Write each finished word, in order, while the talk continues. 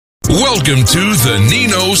Welcome to the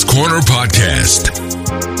Nino's Corner podcast.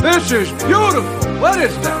 This is beautiful. What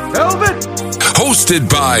is that, velvet? Hosted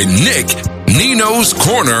by Nick, Nino's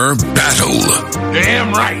Corner Battle.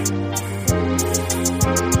 Damn right.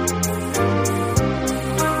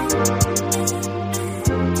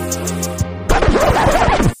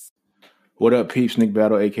 What up, peeps? Nick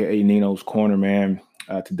Battle, a.k.a. Nino's Corner, man.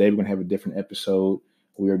 Today we're going to have a different episode.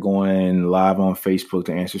 We are going live on Facebook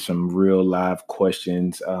to answer some real live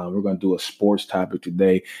questions. We're going to do a sports topic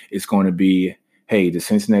today. It's going to be, hey, the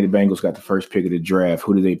Cincinnati Bengals got the first pick of the draft.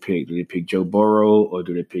 Who do they pick? Do they pick Joe Burrow or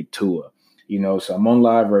do they pick Tua? You know, so I'm on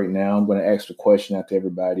live right now. I'm going to ask the question out to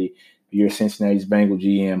everybody. If you're Cincinnati's Bengal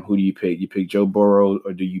GM, who do you pick? You pick Joe Burrow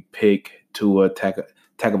or do you pick Tua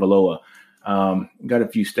Tagovailoa? Got a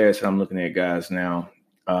few stats that I'm looking at, guys, now.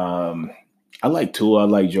 I like Tua. I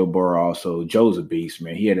like Joe Burrow also. Joe's a beast,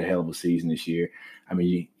 man. He had a hell of a season this year. I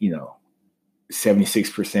mean, you know,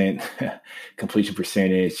 76% completion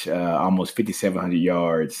percentage, almost 5,700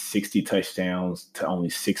 yards, 60 touchdowns to only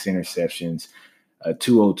 6 interceptions,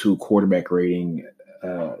 202 quarterback rating,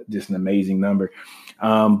 just an amazing number.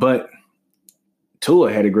 But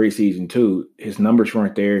Tua had a great season too. His numbers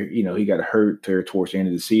weren't there. You know, he got hurt towards the end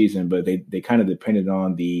of the season, but they kind of depended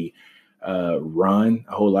on the run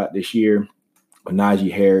a whole lot this year. With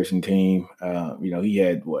Najee Harris and team, you know, he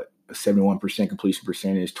had a 71% completion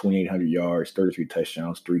percentage, 2,800 yards, 33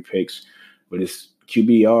 touchdowns, 3 picks. But his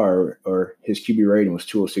QBR or his QB rating was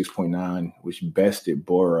 206.9, which bested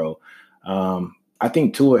Burrow. I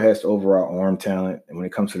think Tua has the overall arm talent. And when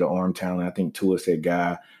it comes to the arm talent, I think Tua's that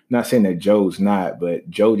guy. Not saying that Joe's not, but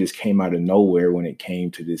Joe just came out of nowhere when it came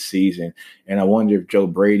to this season. And I wonder if Joe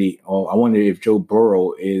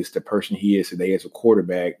Burrow is the person he is today as a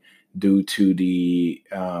quarterback due to the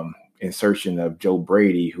insertion of Joe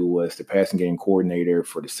Brady, who was the passing game coordinator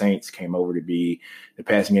for the Saints, came over to be the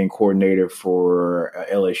passing game coordinator for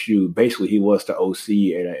LSU. Basically, he was the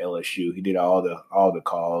OC at LSU. He did all the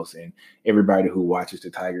calls, and everybody who watches the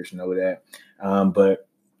Tigers know that. But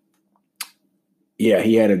yeah,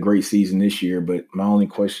 he had a great season this year. But my only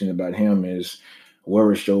question about him is, where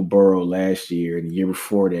was Joe Burrow last year and the year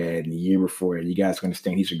before that and the year before that? You guys can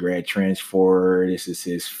understand he's a grad transfer. This is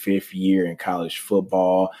his 5th year in college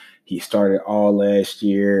football. He started all last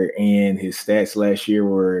year, and his stats last year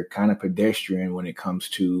were kind of pedestrian when it comes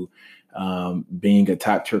to being a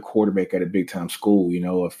top-tier quarterback at a big-time school. You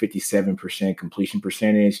know, a 57% completion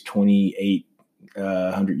percentage,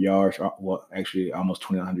 2,800 yards. Well, actually, almost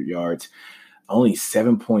 2,900 yards. Only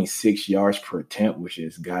 7.6 yards per attempt, which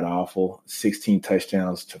is god-awful. 16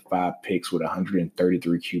 touchdowns to 5 picks with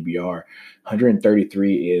 133 QBR.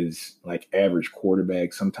 133 is like average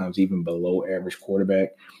quarterback, sometimes even below average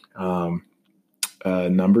quarterback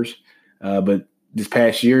numbers. But this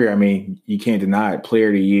past year, I mean, you can't deny it. Player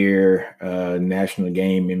of the year, national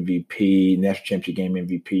game MVP, national championship game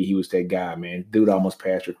MVP. He was that guy, man. Dude almost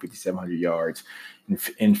passed for 5,700 yards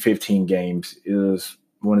in 15 games. It was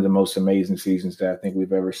one of the most amazing seasons that I think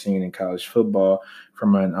we've ever seen in college football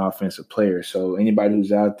from an offensive player. So anybody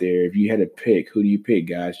who's out there, if you had to pick, who do you pick,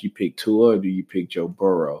 guys? You pick Tua or do you pick Joe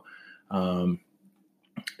Burrow?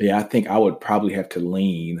 Yeah, I think I would probably have to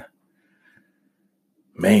lean.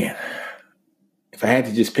 Man, if I had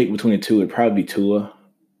to just pick between the two, it'd probably be Tua.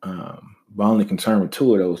 My only concern with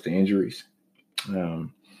Tua, though, is the injuries. I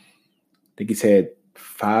think he's had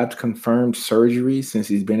 5 confirmed surgeries since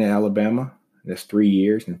he's been at Alabama. That's 3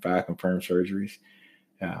 years and 5 confirmed surgeries,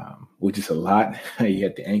 which is a lot. He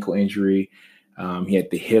had the ankle injury. He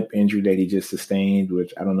had the hip injury that he just sustained,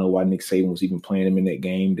 which I don't know why Nick Saban was even playing him in that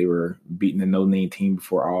game. They were beating a no-name team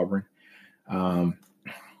before Auburn.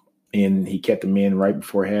 And he kept him in right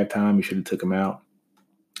before halftime. He should have took him out.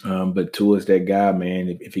 But Tua's that guy,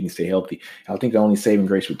 man, if he can stay healthy. I think the only saving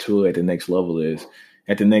grace for Tua at the next level is,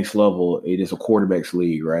 at the next level, it is a quarterback's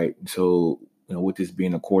league, right? So, you know, with this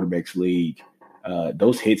being a quarterback's league,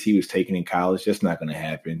 those hits he was taking in college, that's not going to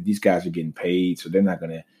happen. These guys are getting paid, so they're not going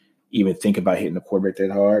to even think about hitting the quarterback that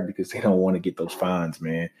hard because they don't want to get those fines,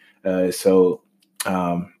 man. So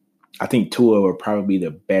I think Tua will probably be the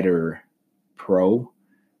better pro.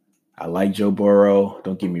 I like Joe Burrow.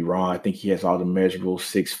 Don't get me wrong. I think he has all the measurables,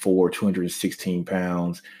 6'4", 216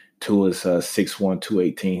 pounds. Tua's 6'1",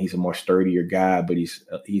 218. He's a more sturdier guy, but he's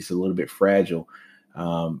a little bit fragile.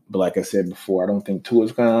 But like I said before, I don't think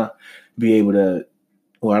Tua's going to be able to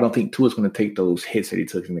 – well, I don't think Tua's going to take those hits that he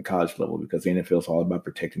took in the college level because the NFL is all about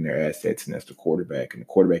protecting their assets, and that's the quarterback. And the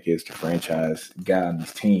quarterback is the franchise guy on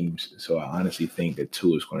these teams. So I honestly think that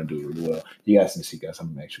Tua's going to do really well. You guys can see, guys,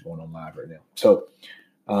 I'm actually going on live right now. So,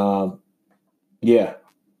 yeah,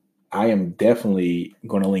 I am definitely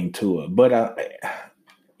going to lean Tua. But,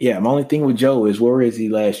 Yeah, my only thing with Joe is where was he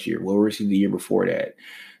last year? Where was he the year before that?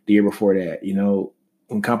 The year before that,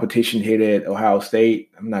 when competition hit at Ohio State,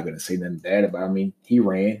 I'm not going to say nothing bad about it. I mean, he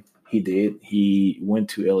ran. He did. He went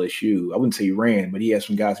to LSU. I wouldn't say he ran, but he had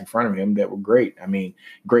some guys in front of him that were great. I mean,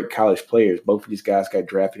 great college players. Both of these guys got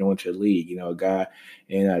drafted and went to the league. A guy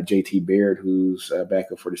in JT Baird, who's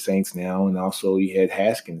backup for the Saints now. And also you had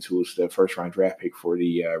Haskins, who was the first-round draft pick for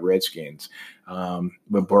the Redskins.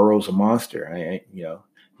 But Burrow's a monster.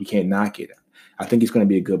 You can't knock it. I think he's going to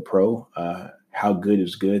be a good pro. How good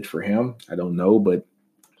is good for him? I don't know, but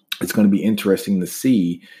it's going to be interesting to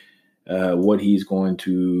see what he's going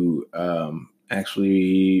to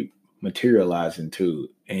actually materialize into.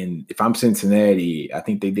 And if I'm Cincinnati, I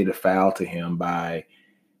think they did a foul to him by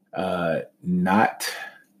not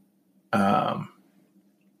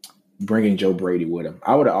bringing Joe Brady with him.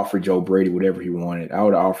 I would have offered Joe Brady whatever he wanted. I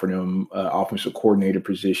would have offered him offensive coordinator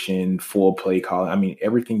position, full play call. I mean,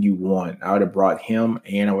 everything you want. I would have brought him,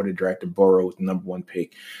 and I would have drafted Burrow with the number 1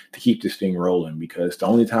 pick to keep this thing rolling, because the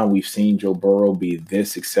only time we've seen Joe Burrow be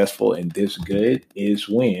this successful and this good is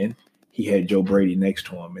when he had Joe Brady next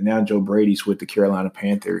to him. And now Joe Brady's with the Carolina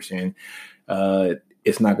Panthers, and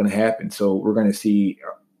it's not going to happen. So we're going to see,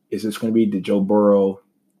 is this going to be the Joe Burrow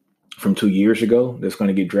from 2 years ago that's going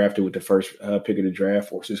to get drafted with the first pick of the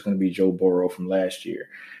draft, or is this going to be Joe Burrow from last year?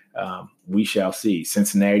 We shall see.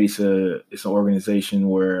 Cincinnati's it's an organization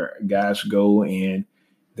where guys go and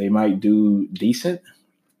they might do decent,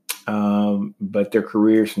 but their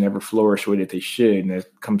careers never flourish the way that they should, and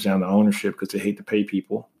that comes down to ownership because they hate to pay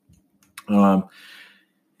people. They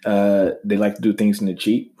like to do things in the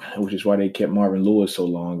cheap, which is why they kept Marvin Lewis so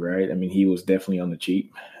long, right? I mean, he was definitely on the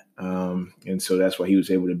cheap. And so that's why he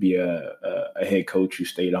was able to be a head coach who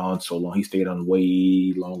stayed on so long. He stayed on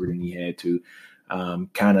way longer than he had to.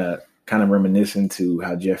 Kind of reminiscent to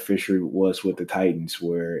how Jeff Fisher was with the Titans,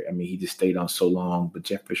 where, I mean, he just stayed on so long, but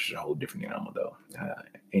Jeff Fisher's a whole different animal though.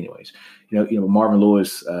 Anyways, Marvin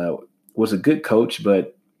Lewis was a good coach,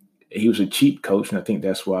 but he was a cheap coach. And I think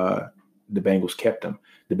that's why the Bengals kept him.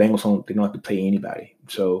 The Bengals they don't have to pay anybody.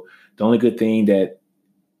 So the only good thing that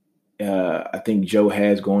I think Joe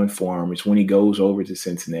has going for him is when he goes over to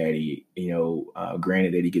Cincinnati,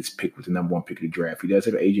 granted that he gets picked with the number 1 pick of the draft. He does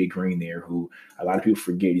have AJ Green there, who a lot of people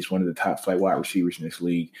forget he's one of the top flight wide receivers in this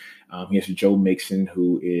league. He has Joe Mixon,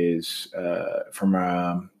 who is from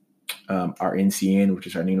our NCN, which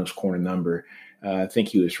is our Nino's Corner number. I think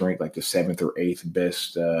he was ranked like the 7th or 8th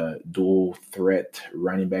best dual threat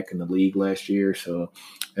running back in the league last year. So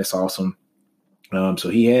that's awesome. So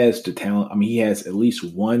he has the talent. I mean, he has at least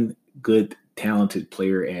one good, talented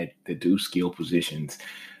player at the do skill positions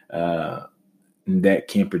that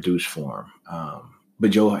can produce for him. But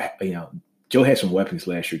Joe had some weapons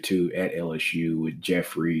last year too at LSU with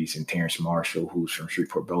Jeffries and Terrence Marshall, who's from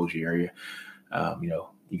Shreveport-Bossier area.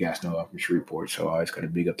 You guys know I'm from Shreveport, so I always got to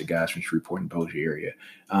big up the guys from Shreveport and Bossier area.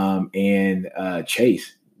 And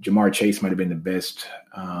Jamar Chase might have been the best.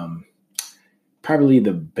 Probably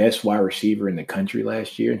the best wide receiver in the country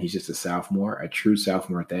last year, and he's just a sophomore, a true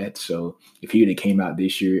sophomore at that. So if he would have came out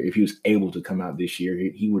this year, if he was able to come out this year,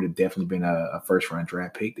 he would have definitely been a first-round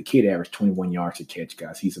draft pick. The kid averaged 21 yards a catch,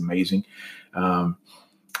 guys. He's amazing. You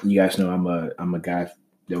guys know I'm a guy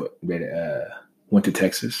that went to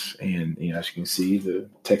Texas, and as you can see, the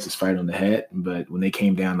Texas fight on the hat. But when they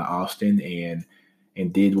came down to Austin and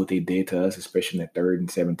did what they did to us, especially in that 3rd and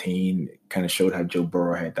 17, it kind of showed how Joe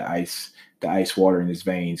Burrow had the ice water in his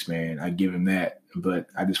veins, man. I give him that. But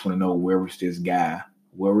I just want to know, where was this guy?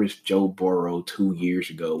 Where was Joe Burrow 2 years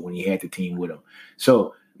ago when he had the team with him? So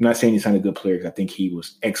I'm not saying he's not a good player, because I think he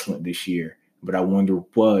was excellent this year. But I wonder,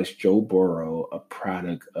 was Joe Burrow a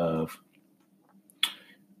product of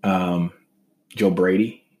Joe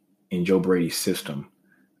Brady and Joe Brady's system?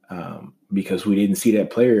 Because we didn't see that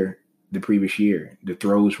player the previous year. The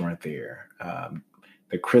throws weren't there.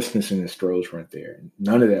 The crispness in his throws weren't there.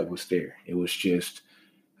 None of that was there. It was just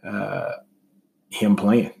him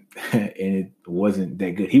playing, and it wasn't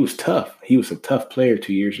that good. He was tough. He was a tough player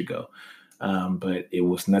 2 years ago, but it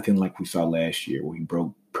was nothing like we saw last year, where he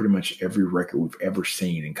broke pretty much every record we've ever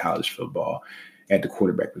seen in college football at the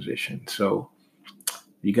quarterback position. So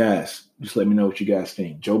you guys, just let me know what you guys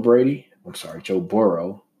think. Joe Burrow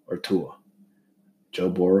or Tua? Joe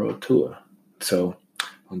Burrow or Tua? So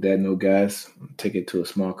on that note, guys, I'll take it to a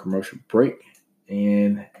small commercial break,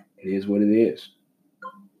 and it is what it is.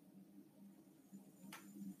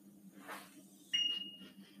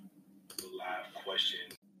 Live question.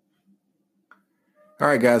 All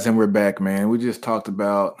right, guys, and we're back, man. We just talked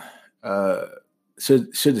about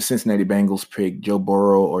should the Cincinnati Bengals pick Joe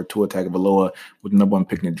Burrow or Tua Tagovailoa with the number one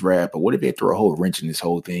pick in the draft? But what if they throw a whole wrench in this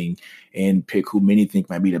whole thing and pick who many think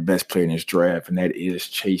might be the best player in this draft, and that is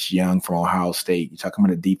Chase Young from Ohio State? You're talking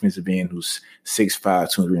about a defensive end who's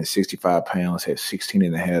 6'5", 265 pounds, has 16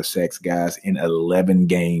 and a half sacks, guys, in 11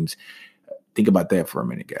 games. Think about that for a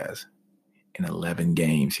minute, guys. In 11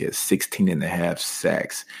 games, he has 16 and a half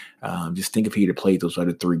sacks. Just think if he had played those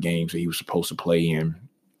other 3 games that he was supposed to play in.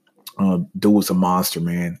 Dude was a monster,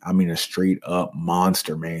 man. I mean, a straight up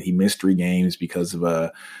monster, man. He missed 3 games because of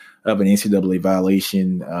an NCAA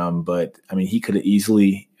violation. But I mean, he could have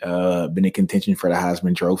easily been in contention for the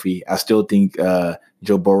Heisman Trophy. I still think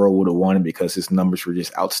Joe Burrow would have won it because his numbers were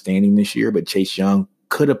just outstanding this year. But Chase Young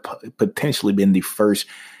could have potentially been the first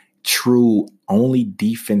true only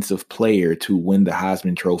defensive player to win the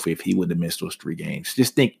Heisman Trophy if he would have missed those 3 games.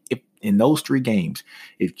 Just think, if in those 3 games,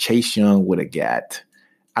 if Chase Young would have got,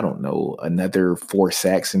 I don't know, another 4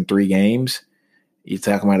 sacks in 3 games, you're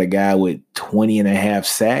talking about a guy with 20 and a half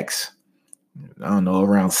sacks, I don't know,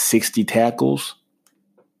 around 60 tackles.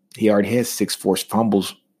 He already had 6 forced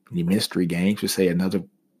fumbles, and he missed 3 games. Just say another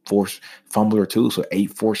forced fumble or 2, so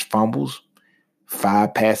 8 forced fumbles,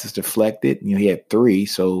 5 passes deflected. You know, he had 3,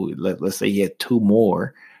 so let's say he had 2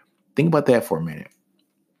 more. Think about that for a minute.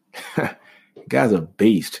 Guy's a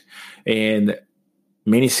beast. And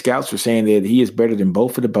many scouts are saying that he is better than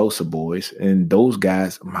both of the Bosa boys. And those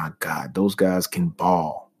guys, my God, those guys can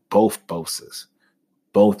ball. Both Bosas.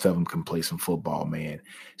 Both of them can play some football, man.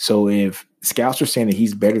 So if scouts are saying that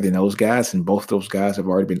he's better than those guys, and both those guys have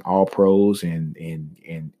already been all pros and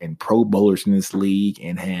pro bowlers in this league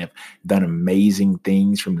and have done amazing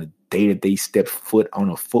things from the day that they stepped foot on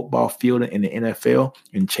a football field in the NFL,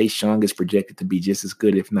 and Chase Young is projected to be just as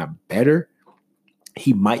good, if not better,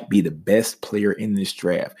 he might be the best player in this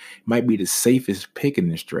draft, might be the safest pick in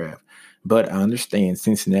this draft. But I understand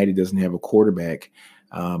Cincinnati doesn't have a quarterback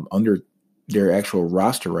under their actual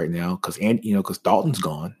roster right now because Dalton's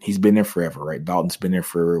gone. He's been there forever, right? Dalton's been there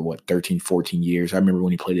for 13, 14 years. I remember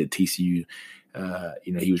when he played at TCU.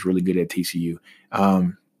 He was really good at TCU.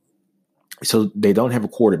 So they don't have a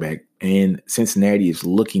quarterback, and Cincinnati is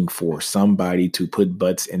looking for somebody to put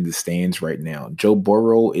butts in the stands right now. Joe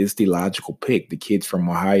Burrow is the logical pick. The kid's from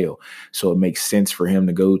Ohio, so it makes sense for him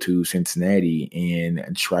to go to Cincinnati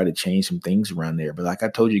and try to change some things around there. But like I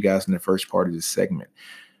told you guys in the first part of this segment,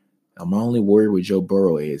 I'm only worried with Joe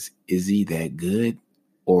Burrow is he that good,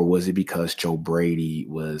 or was it because Joe Brady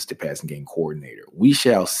was the passing game coordinator? We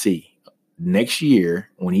shall see. Next year,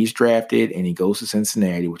 when he's drafted and he goes to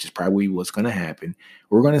Cincinnati, which is probably what's going to happen,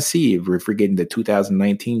 we're going to see if we're getting the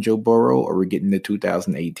 2019 Joe Burrow or we're getting the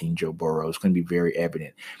 2018 Joe Burrow. It's going to be very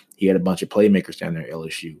evident. He had a bunch of playmakers down there at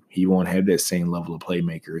LSU. He won't have that same level of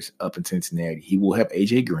playmakers up in Cincinnati. He will have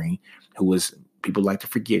A.J. Green, who was, people like to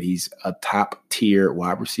forget, he's a top-tier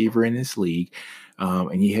wide receiver in this league.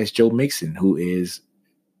 And he has Joe Mixon, who is,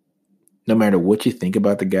 no matter what you think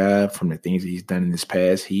about the guy from the things that he's done in his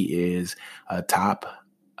past, he is a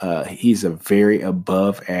he's a very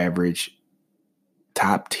above average,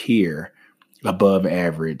 top tier, above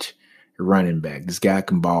average running back. This guy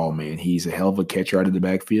can ball, man. He's a hell of a catcher out of the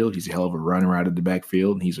backfield. He's a hell of a runner out of the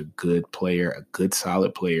backfield. And he's a good player, a good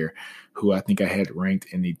solid player who I think I had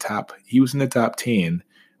ranked in the top. He was in the top 10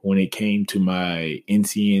 when it came to my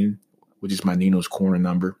NCN, which is my Nino's Corner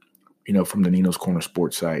number, from the Nino's Corner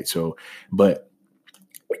sports site. So, but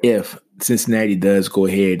if Cincinnati does go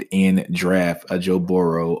ahead and draft a Joe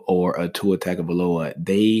Burrow or a Tua Tagovailoa,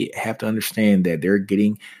 they have to understand that they're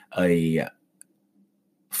getting a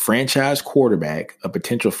franchise quarterback, a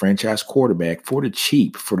potential franchise quarterback for the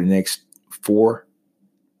cheap for the next 5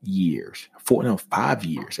 years,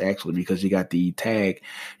 actually, because you got the tag,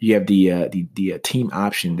 you have the team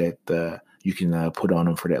option that you can put on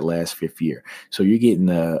them for that last 5th year. So you're getting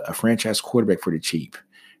a franchise quarterback for the cheap,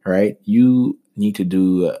 right? You need to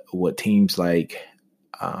do what teams like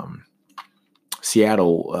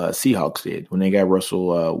Seattle Seahawks did when they got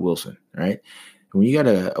Russell Wilson, right? When you got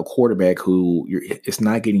a quarterback who it's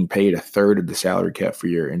not getting paid 1/3 of the salary cap for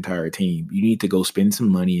your entire team, you need to go spend some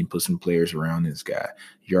money and put some players around this guy.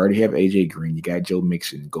 You already have A.J. Green. You got Joe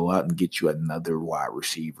Mixon. Go out and get you another wide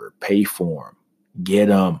receiver. Pay for him. Get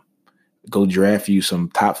him. Go draft you some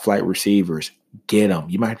top flight receivers. Get them.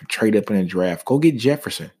 You might have to trade up in a draft. Go get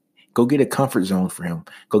Jefferson. Go get a comfort zone for him.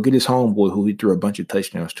 Go get his homeboy who he threw a bunch of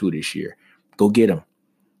touchdowns to this year. Go get him.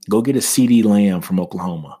 Go get a CeeDee Lamb from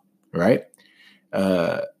Oklahoma, right?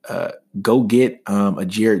 Go get a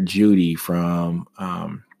Jared Jeudy from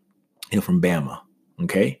Bama.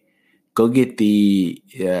 Okay. Go get the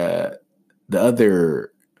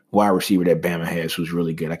other wide receiver that Bama has who's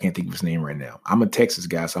really good. I can't think of his name right now. I'm a Texas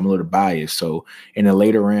guy, so I'm a little biased. So in the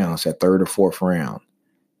later rounds, that third or fourth round,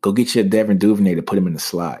 go get you a Devin Duvernay to put him in the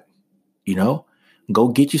slot. Go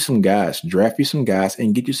get you some guys, draft you some guys,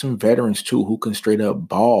 and get you some veterans too who can straight up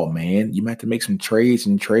ball, man. You might have to make some trades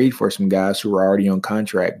and trade for some guys who are already on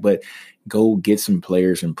contract, but go get some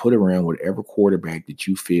players and put around whatever quarterback that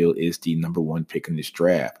you feel is the number one pick in this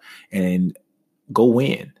draft and go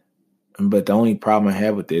win. But the only problem I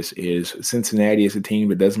have with this is Cincinnati is a team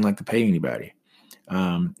that doesn't like to pay anybody.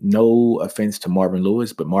 No offense to Marvin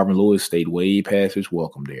Lewis, but Marvin Lewis stayed way past his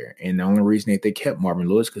welcome there. And the only reason that they kept Marvin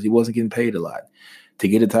Lewis because he wasn't getting paid a lot. To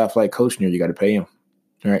get a top flight coach in here, you got to pay him.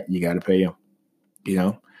 All right, you got to pay him.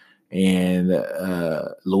 And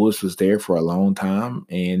Lewis was there for a long time,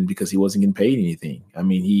 and because he wasn't getting paid anything. I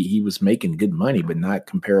mean, he was making good money, but not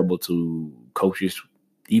comparable to coaches,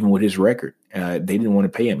 even with his record. They didn't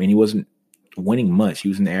want to pay him, and he wasn't winning much. He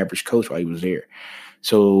was an average coach while he was there.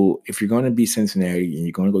 So if you're going to be Cincinnati and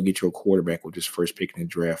you're going to go get your quarterback with this first pick in the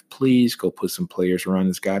draft, please go put some players around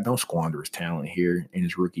this guy. Don't squander his talent here in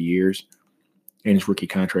his rookie years, in his rookie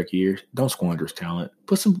contract years. Don't squander his talent.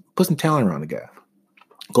 Put some talent around the guy.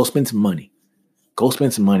 Go spend some money. Go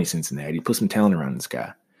spend some money, Cincinnati. Put some talent around this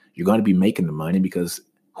guy. You're going to be making the money because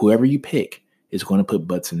whoever you pick is going to put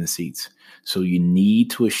butts in the seats. So you need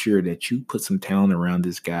to assure that you put some talent around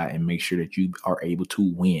this guy and make sure that you are able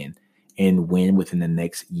to win and win within the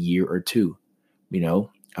next year or two.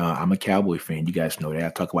 I'm a Cowboy fan. You guys know that. I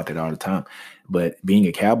talk about that all the time. But being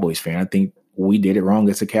a Cowboys fan, I think we did it wrong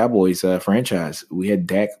as a Cowboys franchise. We had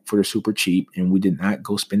Dak for the super cheap, and we did not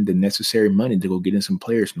go spend the necessary money to go get in some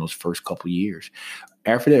players in those first couple of years.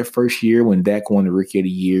 After that first year when Dak won the Rookie of the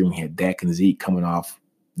Year, and we had Dak and Zeke coming off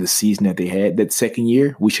the season that they had, that second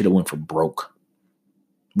year, we should have went for broke.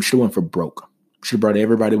 We should have brought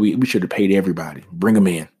everybody. We should have paid everybody. Bring them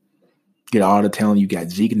in. Get all the talent. You got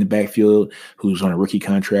Zeke in the backfield, who's on a rookie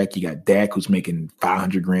contract. You got Dak, who's making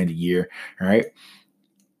 $500,000 a year. All right.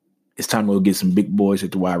 It's time to go get some big boys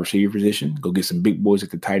at the wide receiver position. Go get some big boys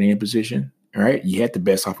at the tight end position. All right. You had the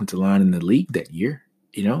best offensive line in the league that year.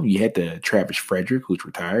 You had the Travis Frederick, who's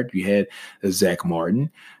retired. You had Zach Martin.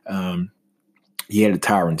 You had a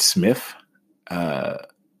Tyron Smith.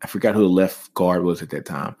 I forgot who the left guard was at that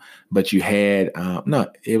time, but you had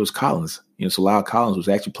it was Collins. So Lyle Collins was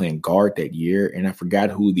actually playing guard that year, and I forgot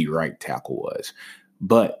who the right tackle was.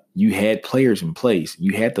 But you had players in place.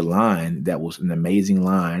 You had the line that was an amazing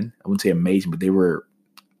line. I wouldn't say amazing, but they were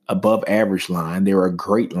above average line. They were a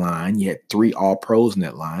great line. You had 3 All-Pros in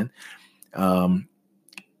that line.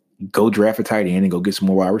 Go draft a tight end and go get some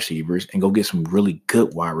more wide receivers and go get some really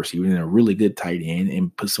good wide receivers and a really good tight end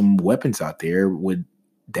and put some weapons out there with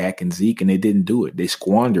Dak and Zeke, and they didn't do it. They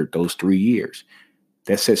squandered those 3 years.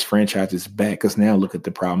 That sets franchises back because now look at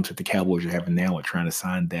the problems that the Cowboys are having now with trying to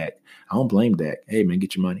sign Dak. I don't blame Dak. Hey, man,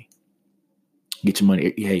 get your money. Get your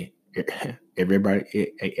money. Hey,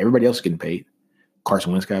 everybody else is getting paid.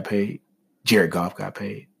 Carson Wentz got paid. Jared Goff got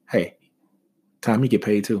paid. Hey, time you get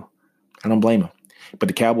paid too. I don't blame them. But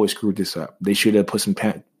the Cowboys screwed this up. They should have put some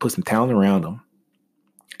talent around them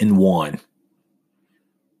and won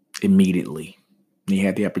immediately. They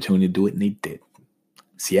had the opportunity to do it, and they did.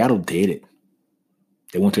 Seattle did it.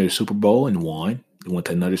 They went to the Super Bowl and won. They went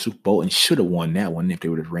to another Super Bowl and should have won that one if they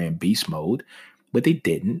would have ran beast mode, but they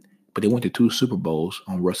didn't. But they went to 2 Super Bowls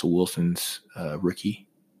on Russell Wilson's rookie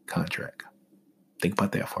contract. Think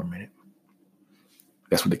about that for a minute.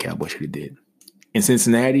 That's what the Cowboys should have did. In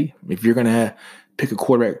Cincinnati, if you're going to pick a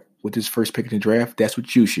quarterback with this first pick in the draft, that's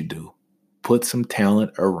what you should do. Put some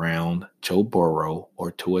talent around Joe Burrow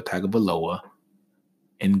or Tua Tagovailoa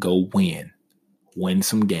and go win. Win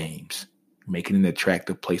some games. Make it an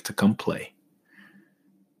attractive place to come play.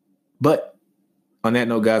 But on that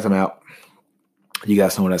note, guys, I'm out. You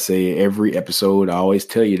guys know what I say every episode. I always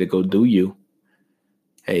tell you to go do you.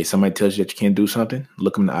 Hey, somebody tells you that you can't do something,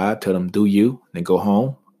 look them in the eye, tell them do you, then go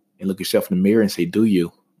home and look yourself in the mirror and say do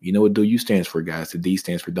you. You know what do you stands for, guys? The D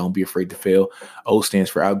stands for don't be afraid to fail. O stands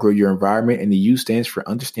for outgrow your environment. And the U stands for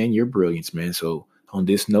understand your brilliance, man. So on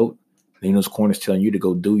this note, Nino's Corner is telling you to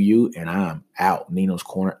go do you, and I'm out. Nino's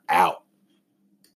Corner out.